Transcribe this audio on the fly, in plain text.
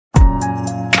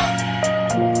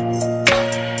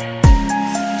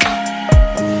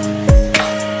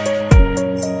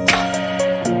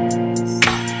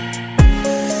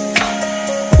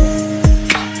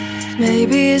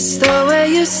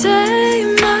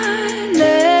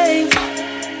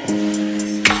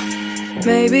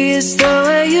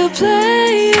you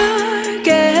play your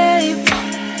game,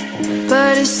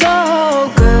 but it's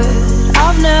so good.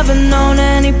 I've never known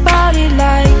anybody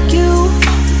like you,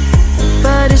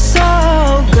 but it's so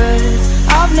good.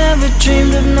 I've never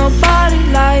dreamed of nobody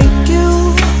like you.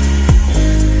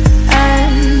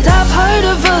 And I've heard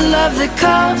of a love that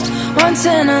comes once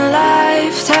in a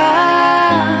lifetime,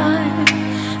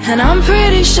 and I'm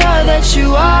pretty sure that you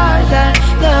are that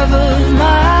love of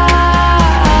mine.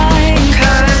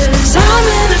 'Cause I'm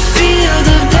in a field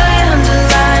of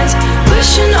dandelions,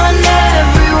 wishing on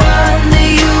everyone that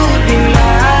you would be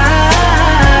mine,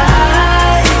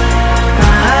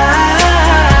 mine.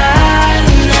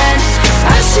 And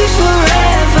I see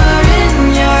forever in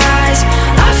your eyes.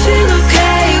 I feel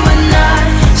okay when I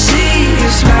see you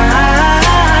smile,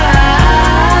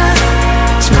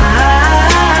 smile.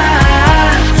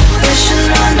 Wishing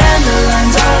on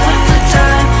dandelions all of the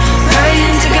time,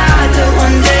 praying to God that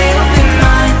one day you'll be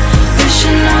mine.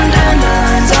 Wishing on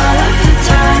dandelions all of the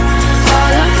time,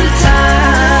 all of the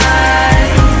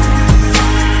time.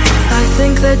 I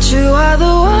think that you are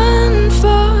the one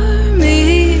for me,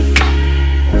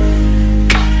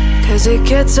 'cause it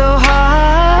gets so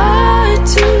hard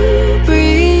to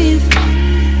breathe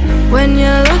when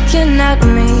you're looking at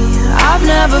me. I've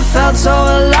never felt so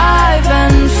alive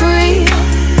and free.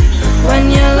 When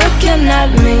you're looking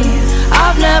at me,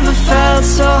 I've never felt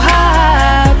so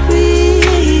happy.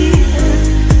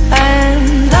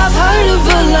 And I've heard of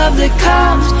a love that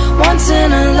comes once in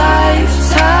a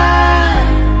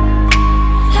lifetime,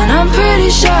 and I'm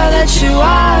pretty sure that you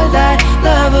are that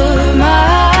love of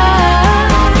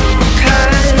mine.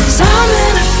 'Cause I'm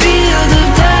in a field of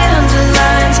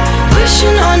dandelions,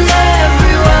 wishing on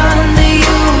everyone that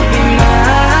you would be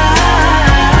mine,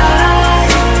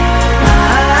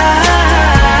 mine.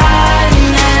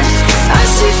 And I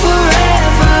see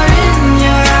forever in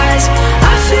your eyes.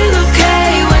 I feel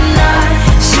okay when I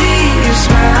see you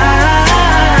smile,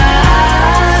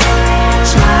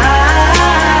 smile.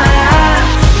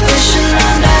 Wishing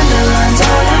on dandelions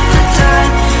all of the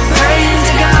time, praying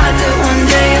to God that one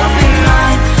day you'll be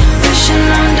mine. Wishing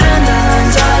on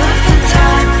dandelions all of the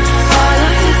time, all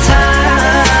of the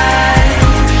time.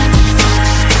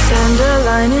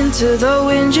 Dandelion, into the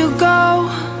wind you go,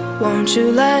 won't you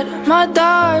let my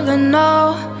darling know?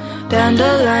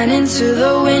 Dandelion, into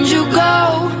the wind you go,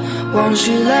 won't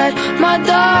you let my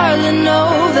darling know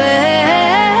that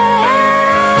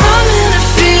I'm in a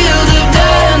field of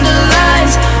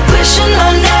dandelions, wishing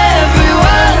on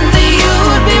everyone that you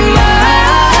would be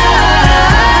mine,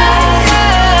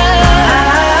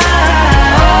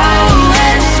 mine.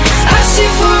 And I see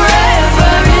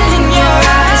forever in your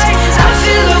eyes. I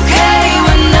feel okay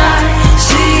when I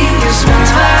see you smile,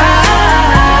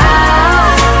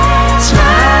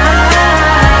 smile.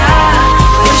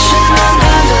 Wishing on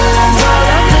dandelions all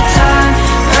of the time,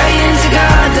 praying to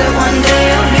God that one day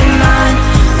you'll be mine.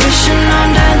 Wishing on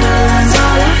dandelions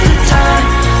all of the time,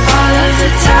 all of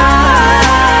the time.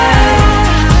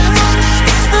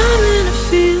 I'm in a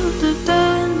field of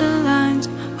dandelions,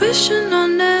 wishing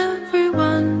on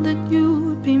everyone that you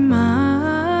would be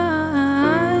mine,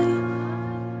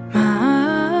 mine.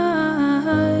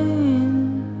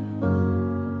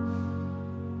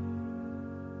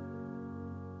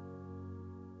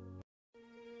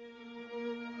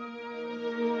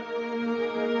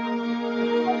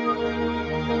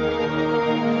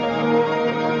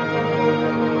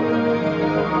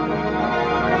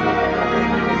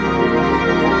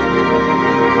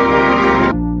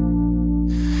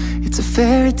 It's a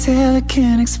fairy tale I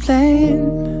can't explain,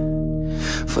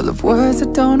 full of words I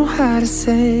don't know how to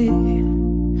say.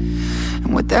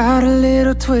 And without a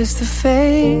little twist of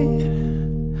fate,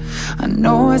 I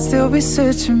know I'd still be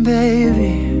searching,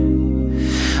 baby.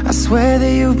 I swear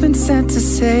that you've been sent to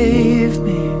save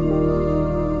me.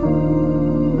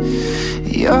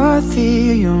 You're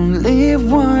the only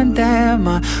one that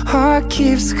my heart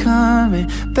keeps coming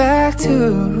back to.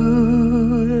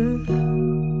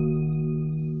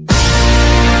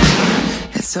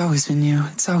 It's always been you,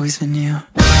 it's always been you.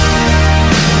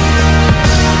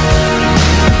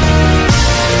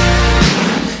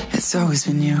 It's always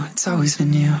been you, it's always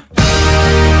been you.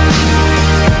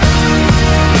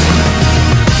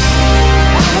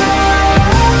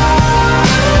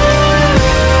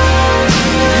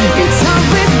 It's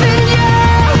always been you.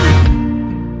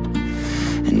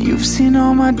 And you've seen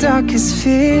all my darkest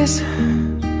fears,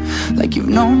 like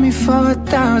you've known me for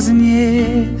 1,000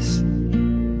 years.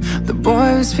 The boy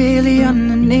who's really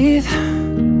underneath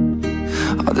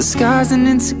all the scars and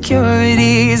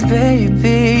insecurities,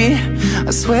 baby.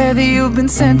 I swear that you've been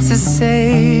sent to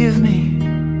save me.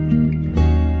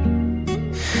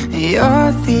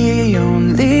 You're the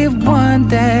only one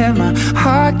that my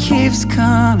heart keeps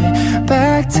coming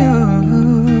back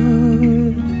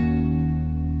to.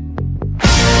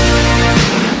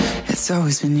 It's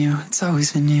always been you, it's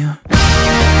always been you.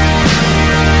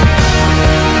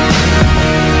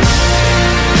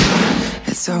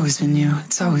 It's always been you,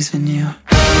 it's always been you.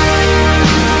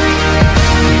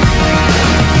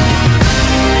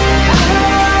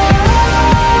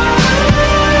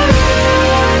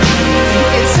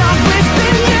 It's always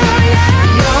been you, yeah.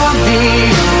 You're the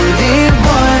only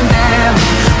one that my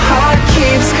heart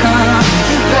keeps coming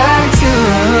back to.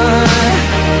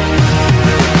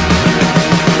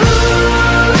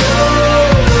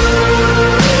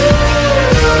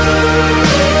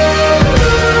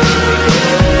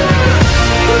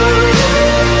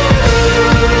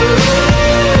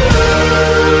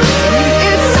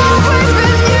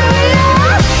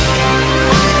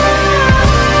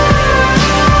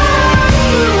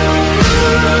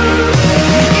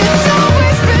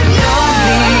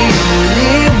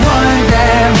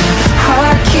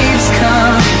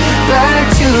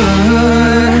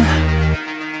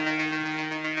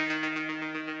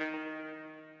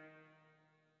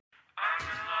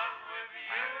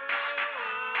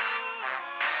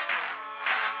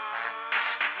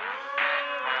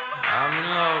 I'm in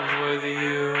love with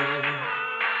you.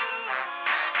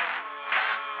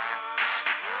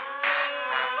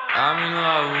 I'm in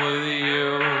love with you.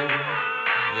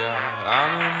 Yeah,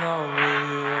 I'm in love with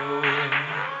you.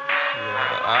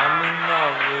 Yeah, I'm in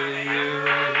love with you.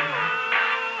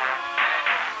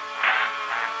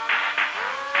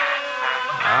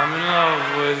 I'm in love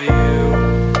with you.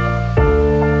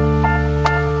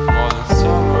 More than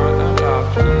summer and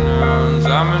afternoons.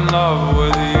 I'm in love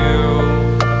with you.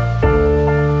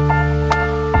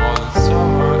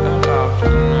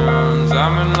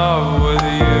 I'm in love with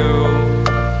you.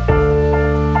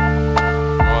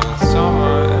 More than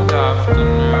summer and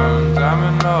afternoons. I'm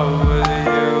in love with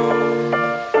you.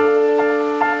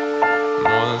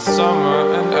 More than summer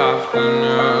and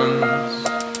afternoons.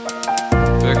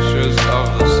 Pictures of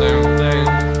the same thing.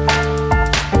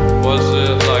 Was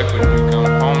it like when you come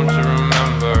home to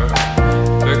remember?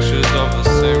 Pictures of the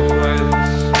same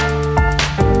place.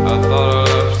 I thought I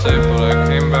left safe, but I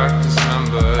came back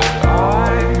dismembered. I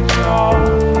don't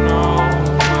know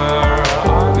where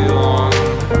I belong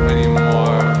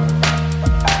anymore.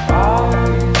 I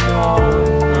don't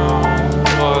know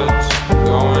what's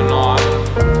going on,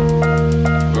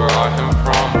 where I come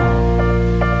from,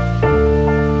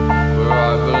 where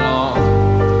I belong,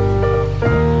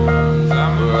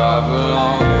 where I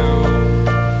belong,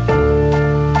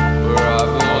 where I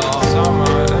belong.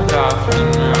 Summer and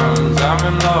afternoons, I'm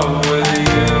in love with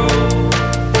you.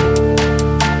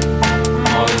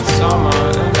 Summer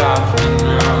and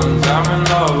afternoons, I'm in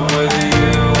love with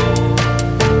you.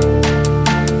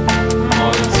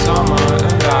 More than summer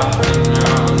and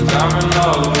afternoons, I'm in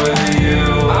love with you.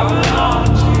 I belong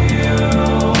to you.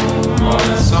 More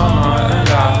than summer and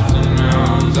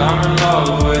afternoons, I'm in love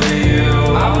with you.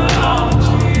 I belong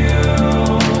to you.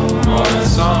 More than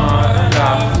summer and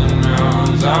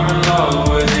afternoons, I'm in love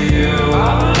with you. I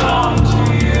belong to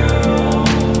you.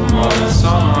 More than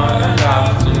summer and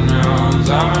afternoons,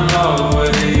 I'm in love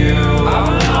with you. I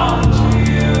belong to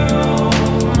you.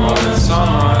 More than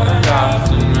summer and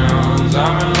afternoons,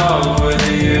 I'm in love with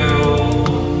you.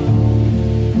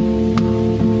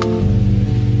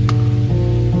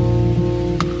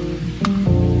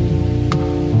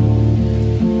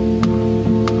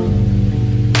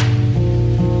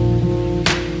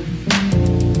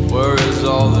 Where is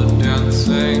all the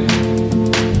dancing?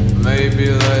 Maybe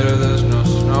later, there's no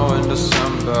snow in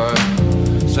December.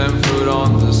 Same food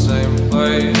on the same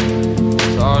plate.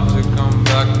 It's hard to come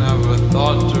back, never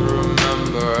thought to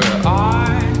remember.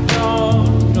 I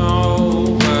don't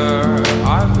know where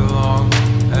I belong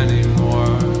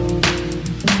anymore.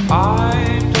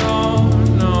 I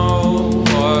don't know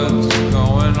what's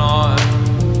going on,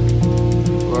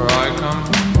 where I come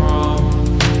from,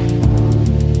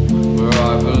 where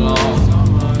I belong.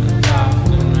 Summer and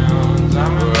afternoons,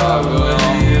 I'm in love with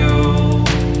you.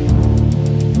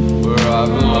 Where I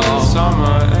belong.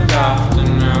 Summer and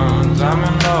afternoons, I'm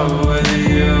in love with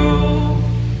you.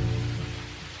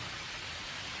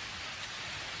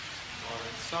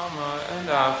 Summer and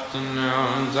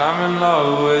afternoons, I'm in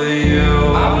love with you.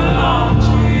 I belong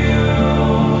to you.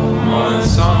 More than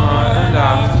summer and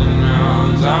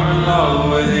afternoons, I'm in love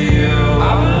with you.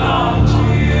 I belong to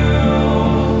you.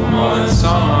 More than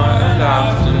summer and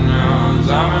afternoons,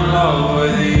 I'm in love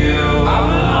with you. I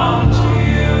belong to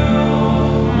you.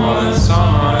 More than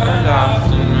summer and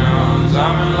afternoons,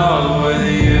 I'm in love with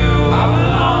you. I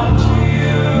belong to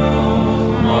you.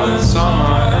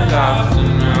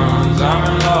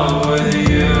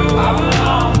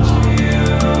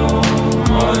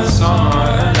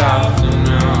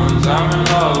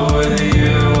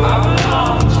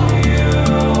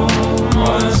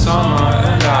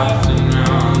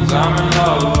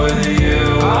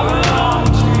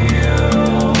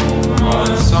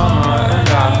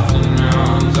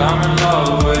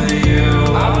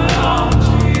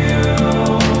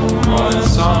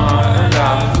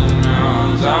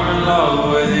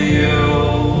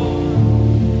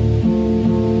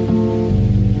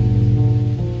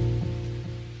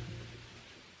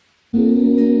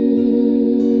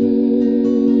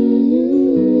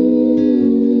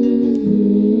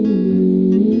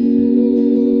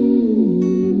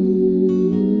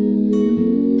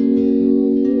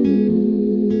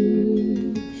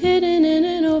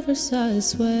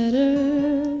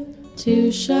 sweater,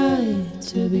 too shy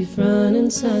to be front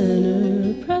and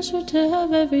center, pressure to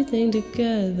have everything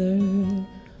together.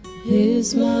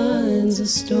 His mind's a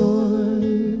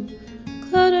storm,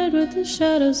 cluttered with the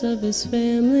shadows of his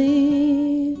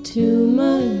family. Too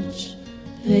much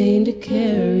pain to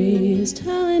carry, his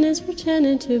talent is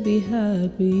pretending to be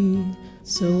happy.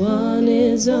 So on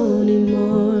his own he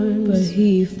mourns, but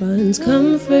he finds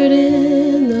comfort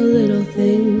in the little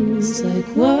things,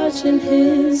 like watching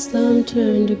his thumb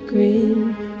turn to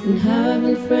green, and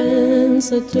having friends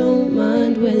that don't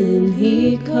mind when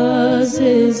he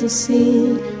causes a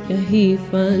scene. Yeah, he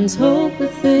finds hope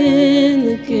within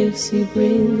the gifts he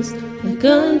brings, like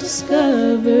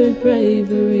undiscovered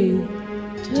bravery,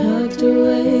 tucked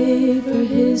away for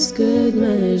his good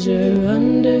measure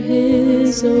under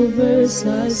his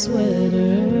oversized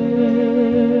sweater.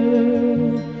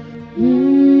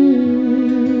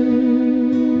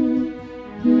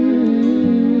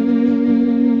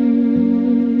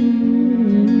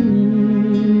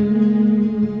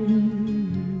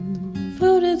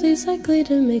 Voted least likely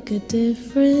to make a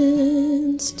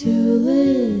difference, too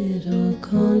little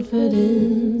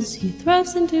confidence. He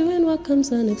thrives in doing what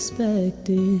comes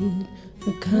unexpected,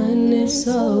 for kindness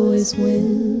always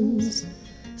wins.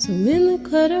 So in the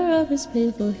clutter of his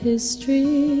painful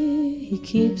history, he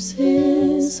keeps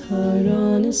his heart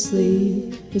on his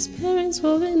sleeve, his parents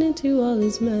woven into all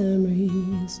his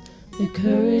memories, their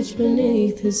courage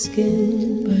beneath his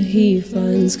skin. But he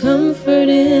finds comfort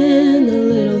in the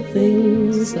little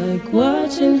things, like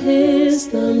watching his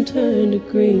thumb turn to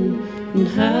green, and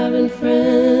having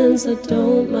friends that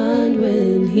don't mind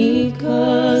when he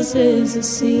causes a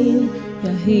scene.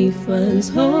 Yeah, he finds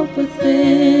hope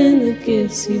within the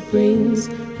gifts he brings,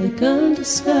 like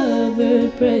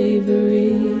undiscovered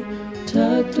bravery,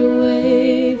 tucked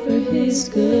away for his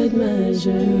good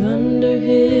measure under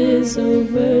his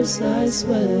oversized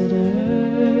sweater.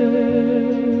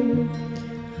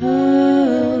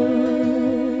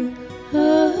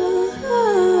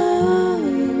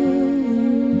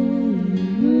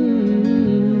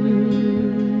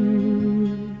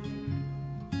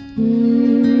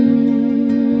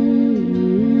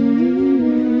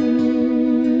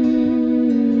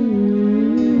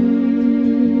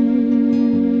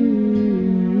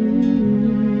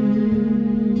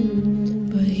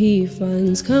 He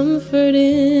finds comfort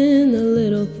in the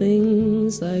little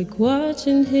things, like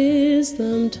watching his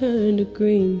thumb turn to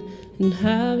green, and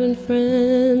having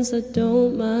friends that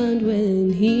don't mind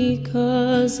when he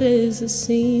causes a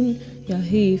scene. Yeah,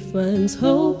 he finds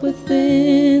hope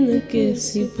within the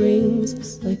gifts he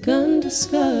brings, like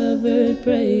undiscovered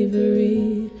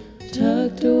bravery,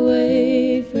 tucked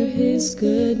away for his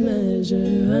good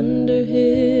measure under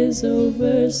his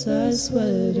oversized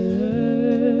sweater.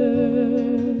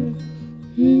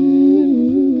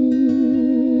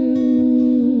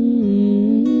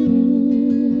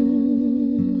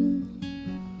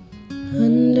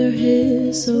 Under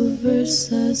his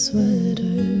oversized sweater.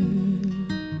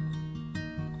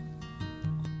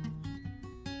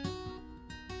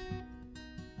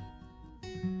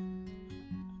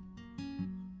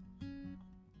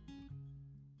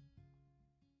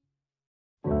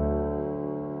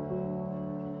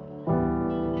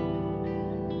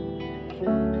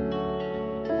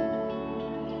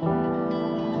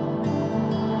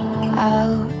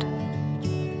 Out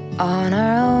on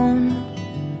our own,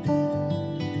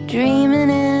 dreaming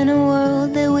in a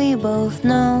world that we both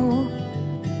know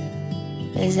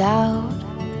is out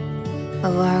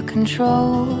of our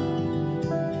control.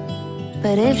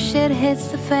 But if shit hits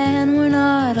the fan, we're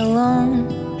not alone,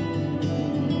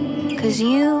 'cause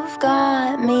you've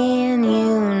got me and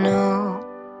you know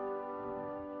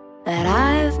that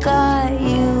I've got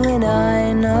you, and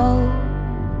I know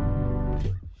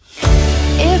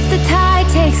if the tide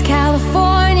takes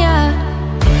California,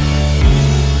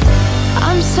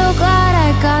 I'm so glad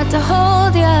I got to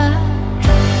hold ya.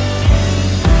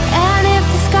 And if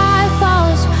the sky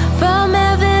falls from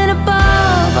heaven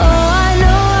above, oh, I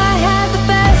know I had the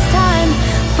best time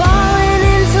falling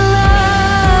into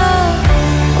love.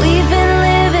 We've been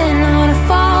living on a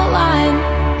fault line,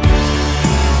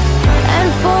 and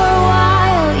for a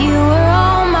while you were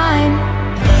all mine.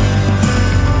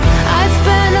 I'd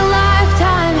spend a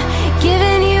lifetime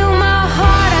giving you my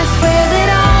heart. I swear that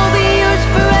I'll be yours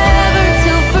forever,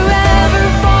 till forever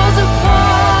falls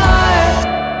apart.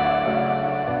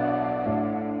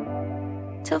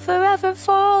 Till forever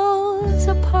falls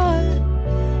apart.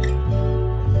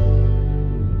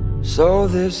 So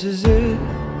this is it,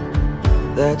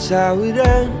 that's how it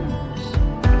ends.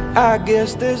 I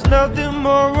guess there's nothing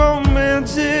more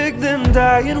romantic than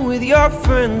dying with your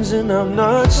friends. And I'm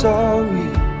not sorry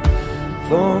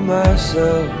for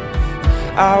myself.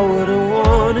 I wouldn't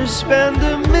wanna spend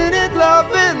a minute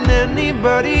loving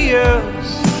anybody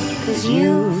else. 'Cause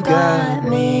you've got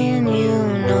me and you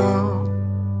know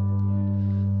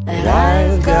that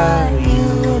I've got you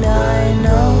and I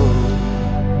know.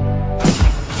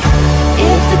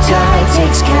 If the tide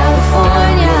takes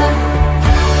California,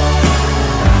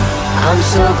 I'm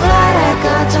so glad I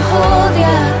got to hold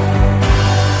ya.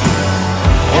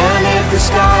 And if the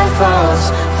sky falls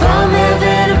from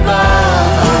heaven above,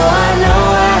 oh, I know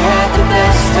I had the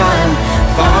best time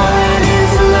falling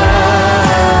into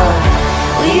love.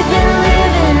 We've been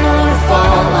living on a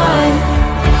fault line,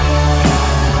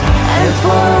 and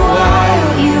for a while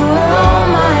you were all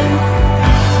mine.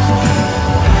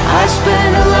 I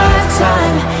spent a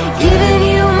lifetime giving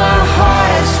you my heart.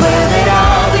 I swear that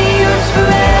I'll be yours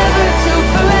forever, till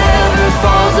forever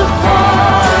falls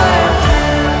apart.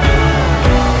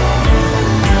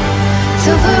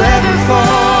 Till forever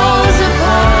falls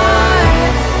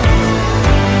apart.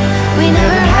 We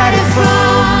never had it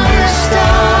from the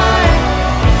start.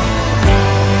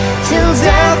 Till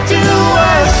death do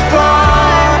us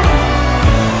part.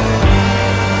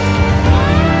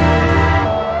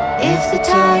 If the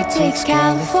tide takes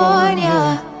California,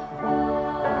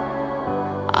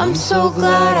 I'm so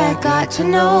glad I got to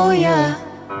know ya.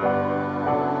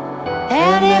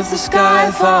 And if the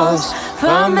sky falls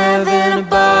from heaven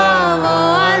above,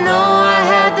 oh, I know I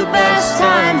had the best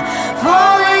time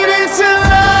falling into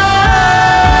love.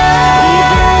 We've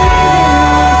been living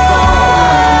on a fault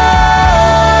line,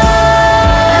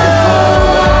 and for a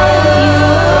while you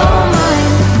were all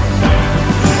mine.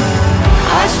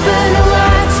 I spent a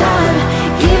lifetime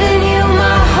giving you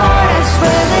my heart. I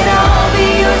swear that I'll be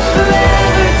yours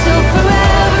forever, till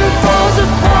forever falls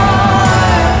apart.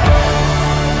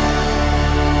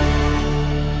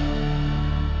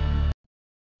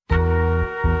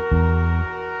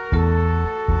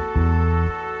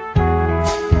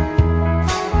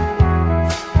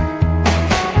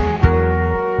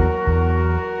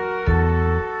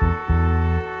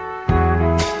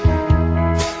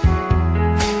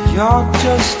 You're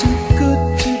just too good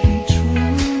to be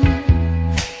true.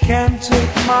 Can't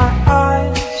take my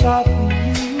eyes off of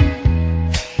you.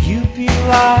 You'd be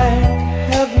like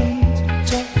heaven to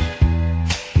touch.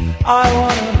 I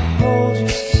wanna hold you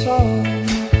so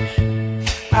much.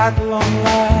 At long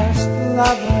last,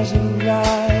 love has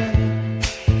arrived.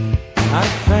 I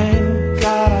thank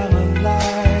God I'm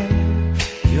alive.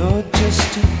 You're just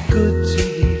too good to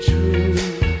be true.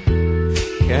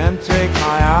 Can't take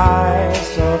my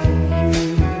eyes off of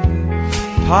you.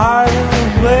 Pardon the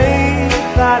way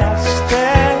that I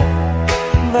stare.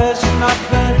 There's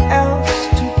nothing else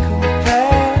to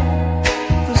compare.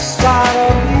 The sight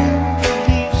of you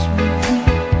leaves me weak.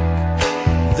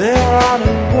 There are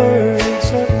no words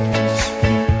left to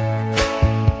speak.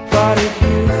 But if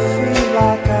you feel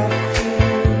like I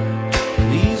feel,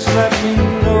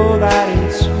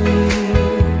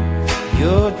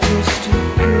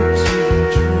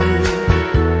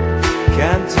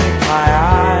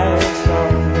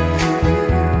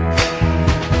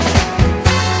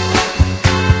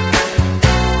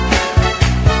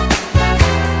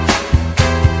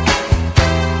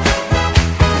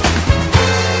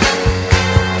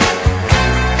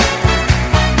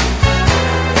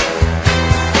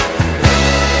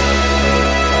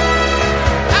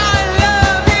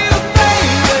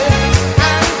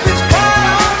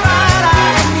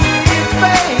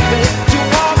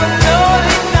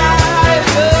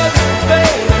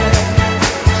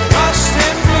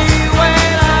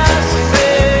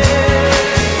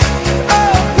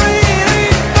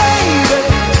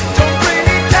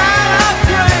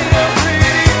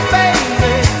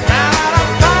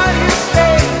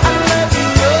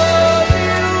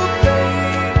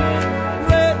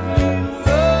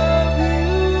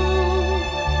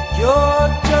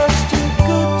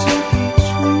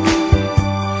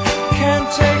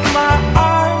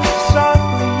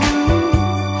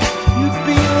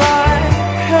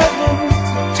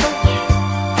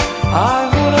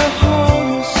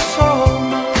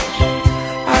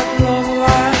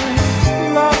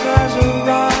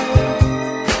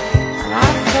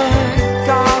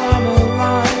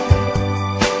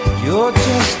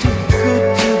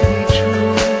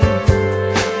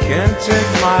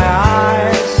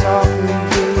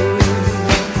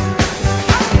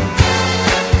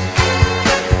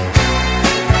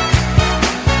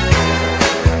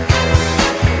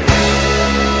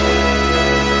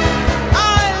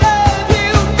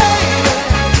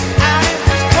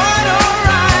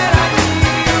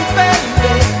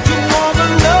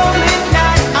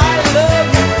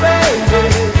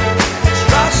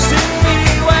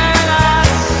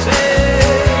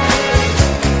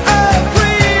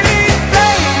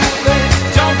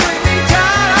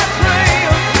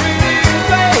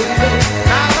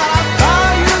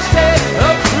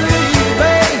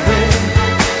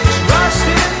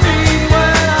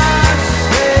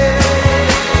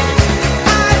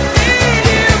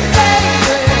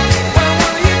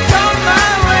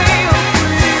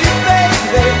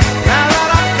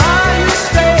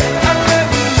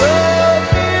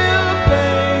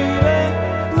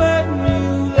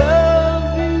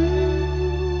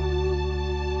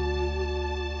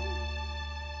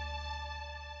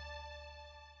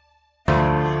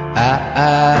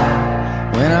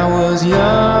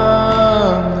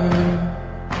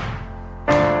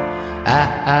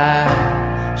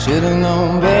 I should've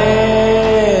known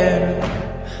better,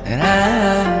 and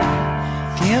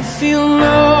I can't feel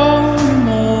no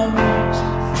remorse,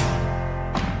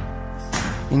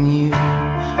 and you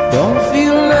don't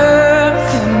feel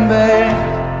nothing bad.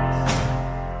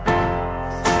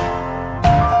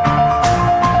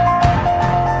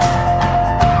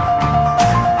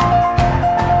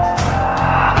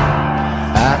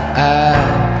 I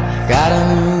got a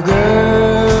new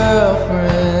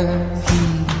girlfriend. He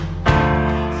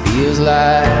feels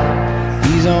like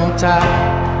he's on top,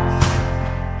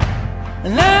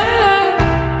 and I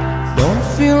don't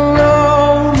feel no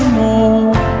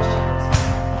remorse,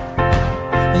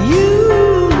 and you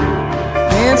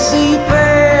can't see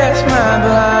past my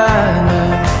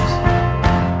blindness.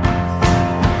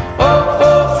 Oh,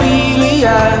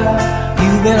 Ophelia,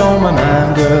 you've been on my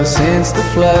mind, girl, since the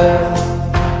flood.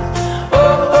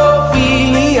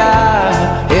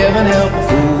 Heaven help a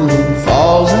fool who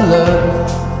falls in love.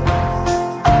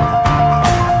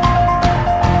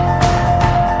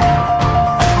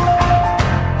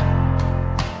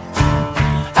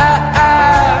 I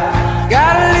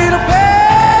got a little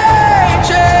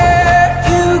paycheck,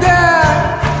 you got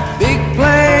big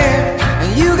plans,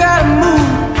 and you gotta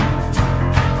move,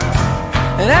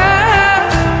 and I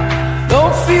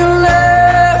don't feel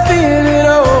nothing at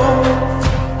all,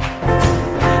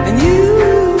 and you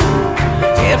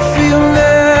feel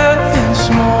nothing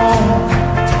small.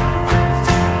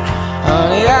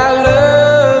 Honey, I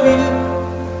love you,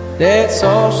 that's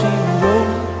all she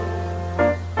wrote.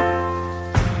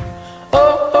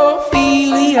 Oh,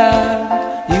 Ophelia,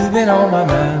 you've been on my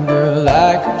mind, girl,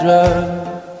 like a drug.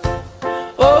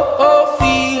 Oh,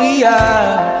 Ophelia,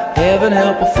 heaven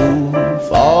help a fool who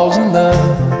falls in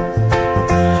love.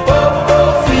 Oh,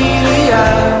 Ophelia,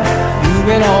 you've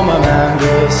been on my mind,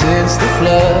 girl, since the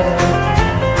flood.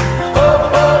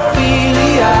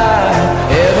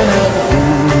 Heaven help a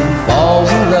fool who falls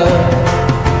in love.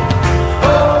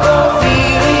 Oh,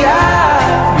 Ophelia,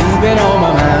 you've been on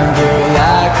my mind, girl,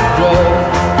 like a drug.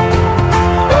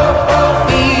 Oh,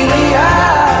 Ophelia,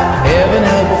 heaven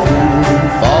help a fool who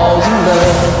falls in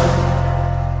love.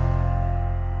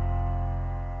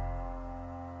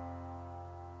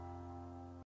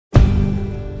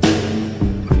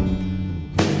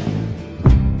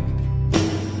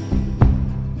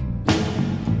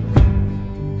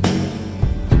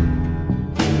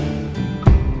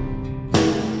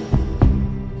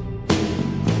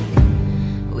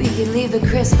 Leave the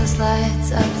Christmas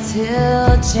lights up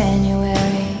till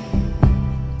January.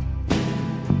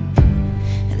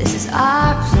 This is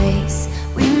our place,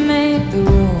 we make the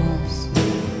rules.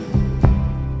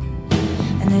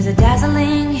 And there's a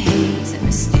dazzling haze, a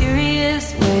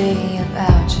mysterious way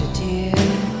about you, dear.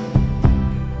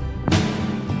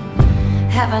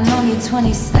 Have I known you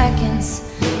 20 seconds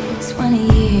or 20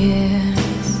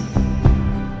 years?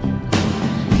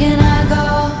 Can I go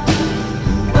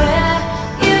where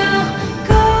you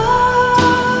go?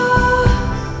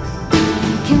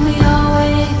 Can we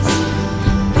always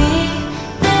be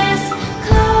this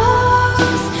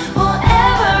close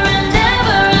forever and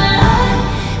ever? And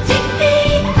take me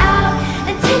out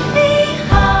and take me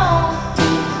home.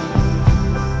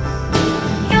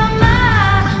 You're my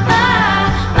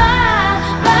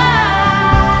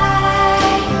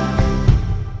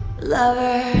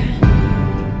lover.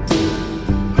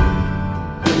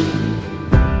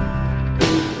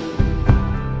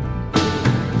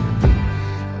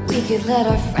 We could let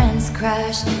our friends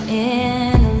crash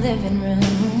in the living room.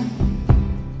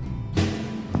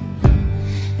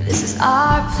 This is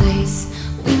our place,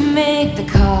 we make the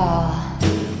call.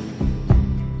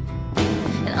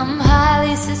 And I'm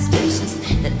highly suspicious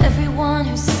that everyone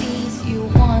who sees you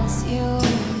wants you.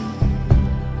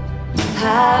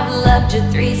 I've loved you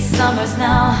 3 summers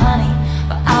now, honey,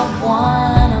 but I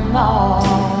want them all.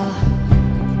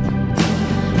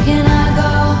 Can I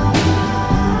go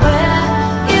where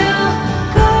you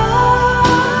go?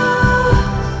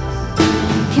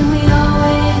 Can we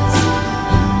always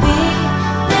be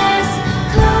this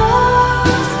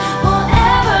close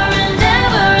forever and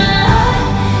ever?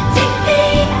 And take me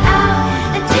out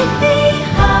and take me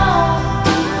home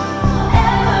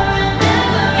forever and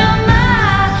ever. You're my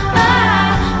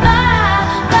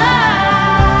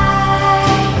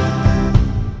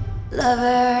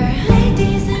lover.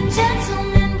 Ladies and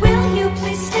gentlemen, will you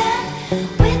please stand?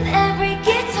 With every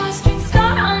guitar string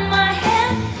scar on my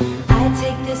hand, I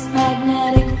take this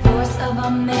magnetic force of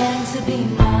a man to be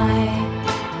my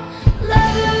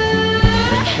lover.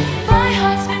 My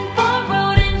heart's been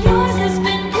borrowed and yours has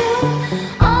been blue.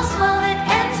 All's well that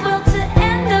ends well to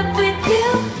end up with you.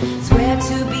 Swear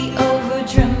to be over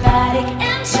dramatic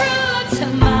and true to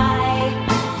my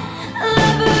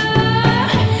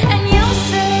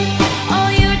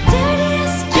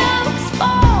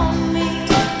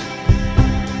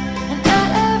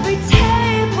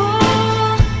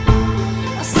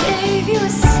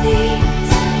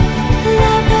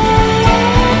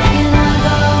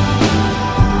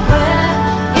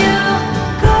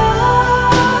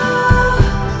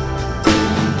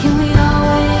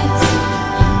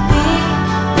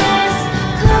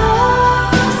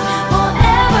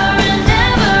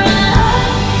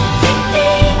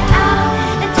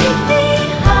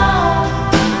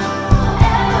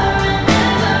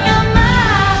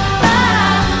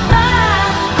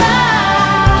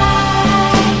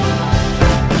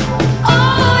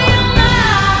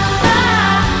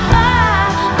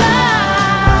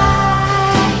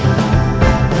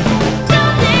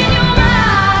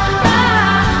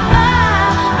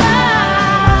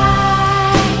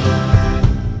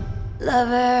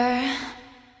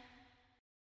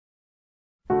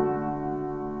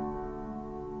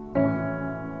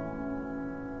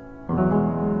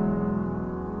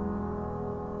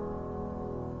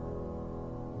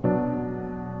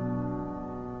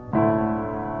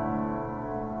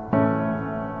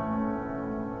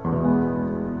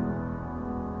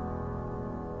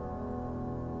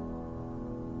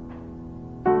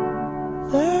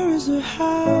There's a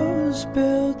house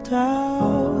built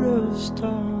out of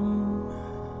stone,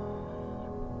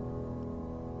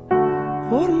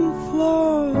 wooden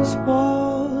floors,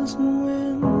 walls and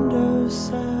window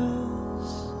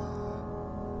sills,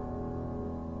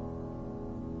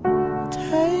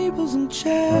 tables and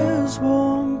chairs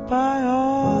warmed by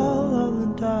all of the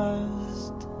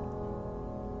dust.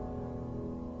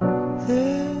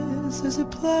 This is a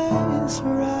place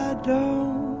where I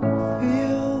don't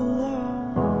feel alone.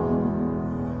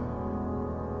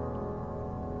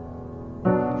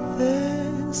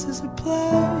 This is a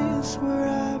place where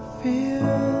I feel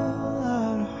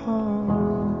at home.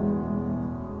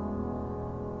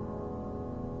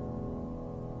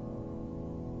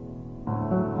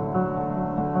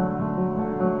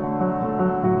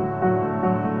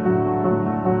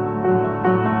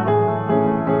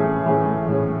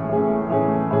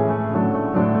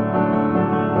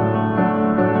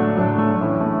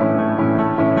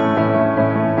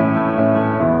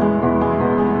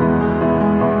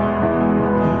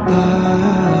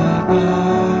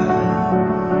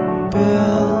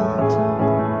 Built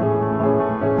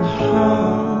a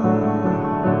home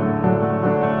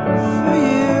for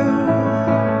you,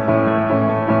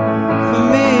 for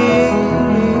me,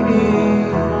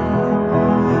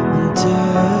 until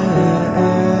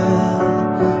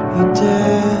you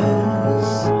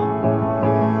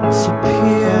disappeared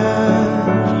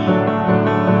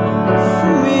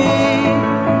from me,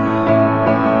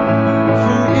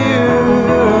 from you.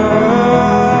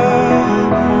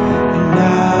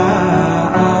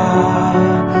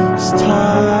 It's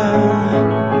time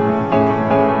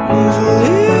to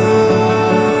live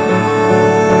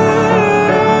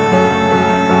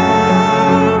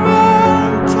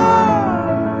and time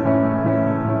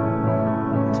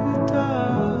to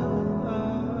dust.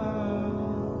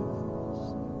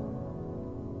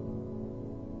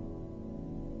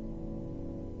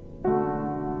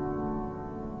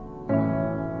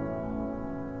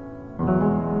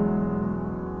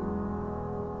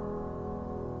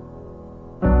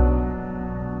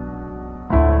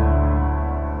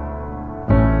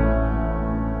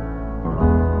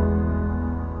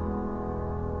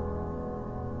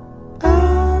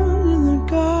 Out in the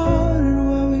garden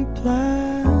where we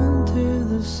planted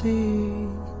the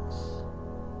seeds,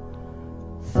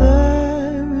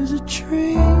 there is a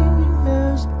tree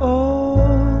as old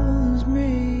as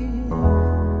me.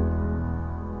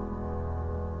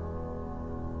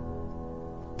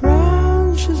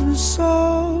 Branches were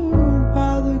sold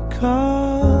by the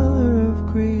color of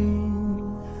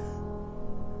green.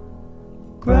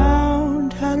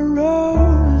 Ground had a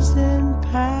rose and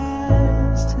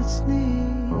past its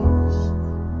knees.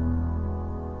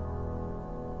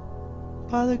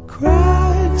 By the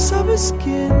cracks of his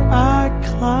skin I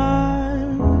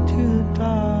climbed to the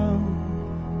top.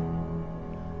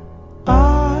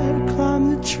 I'd climb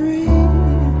the tree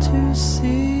to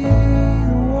see